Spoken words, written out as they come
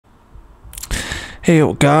Hey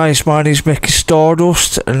up guys, my name's Mickey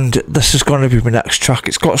Stardust and this is going to be my next track.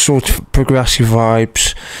 It's got sort of progressive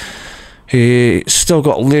vibes. It's still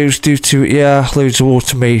got loads due to it, yeah, loads of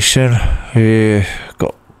automation.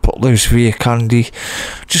 Got put loads of ear candy.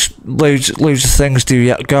 Just loads of things do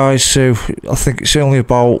yet guys, so I think it's only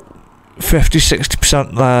about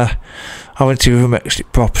 50-60% there. I haven't even mixed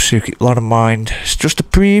it proper, so keep that in mind. It's just a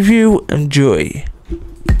preview, enjoy.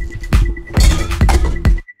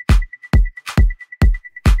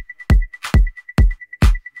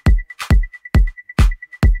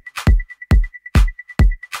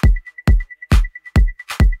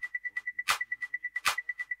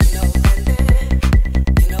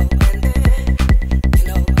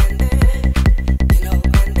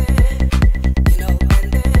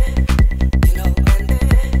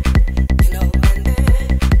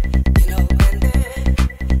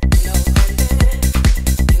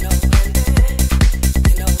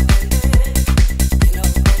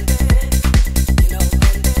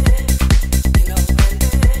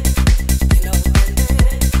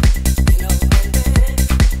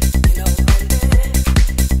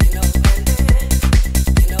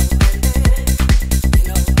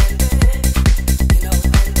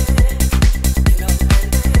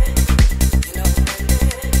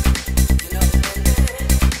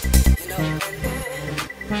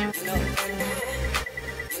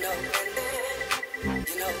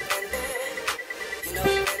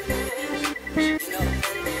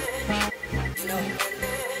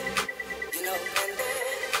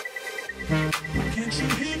 Can't you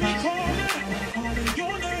hear me calling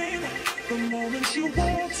your name? The moment you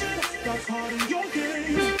walked in, got caught in your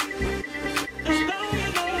game. And now you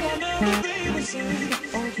know I'll never be the same.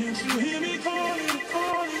 Oh, can't you hear me calling?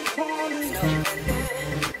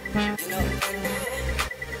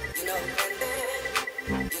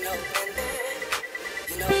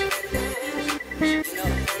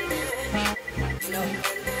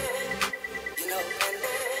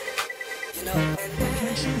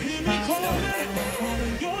 Can't you hear me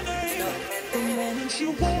calling your name? The moment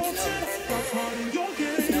you walked in, got caught in your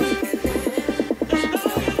game. And now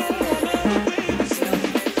you know I'll never be the same.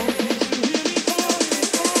 Oh,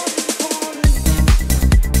 can't you hear me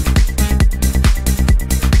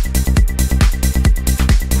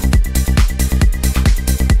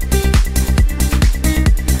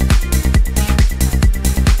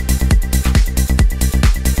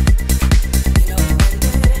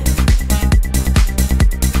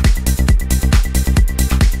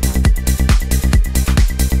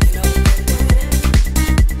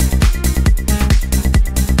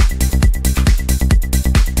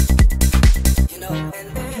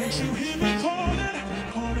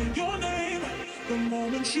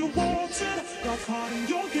you walked in, got caught in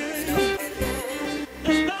your game.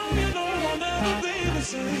 And now you know I'll never be the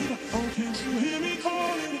same. Oh, can't you hear me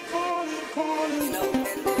calling?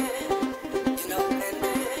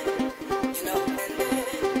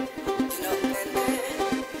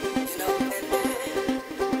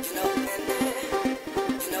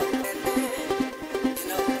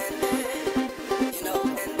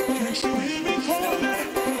 Can't you hear me calling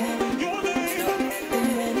your name? The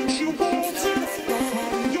moment you walked in, got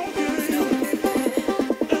caught in your game. And now you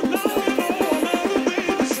know I'll never be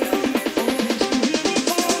the same. Oh, can't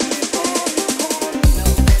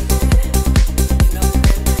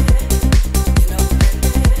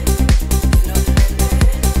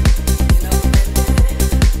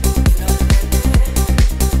you hear me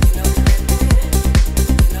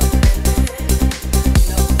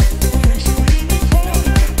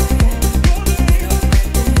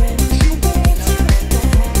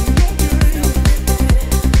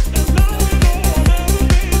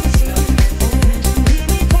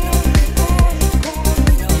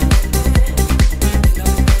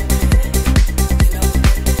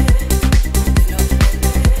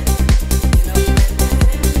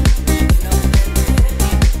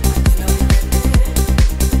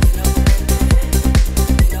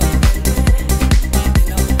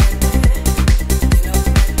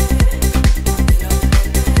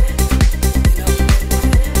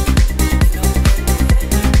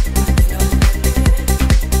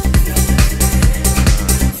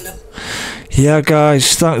Yeah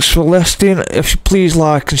guys, thanks for listening. If you please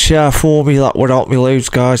like and share for me, that would help me loads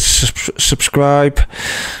guys. Subscribe.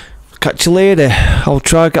 Catch you later. I'll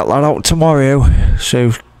try to get that out tomorrow,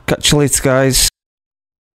 so catch you later guys.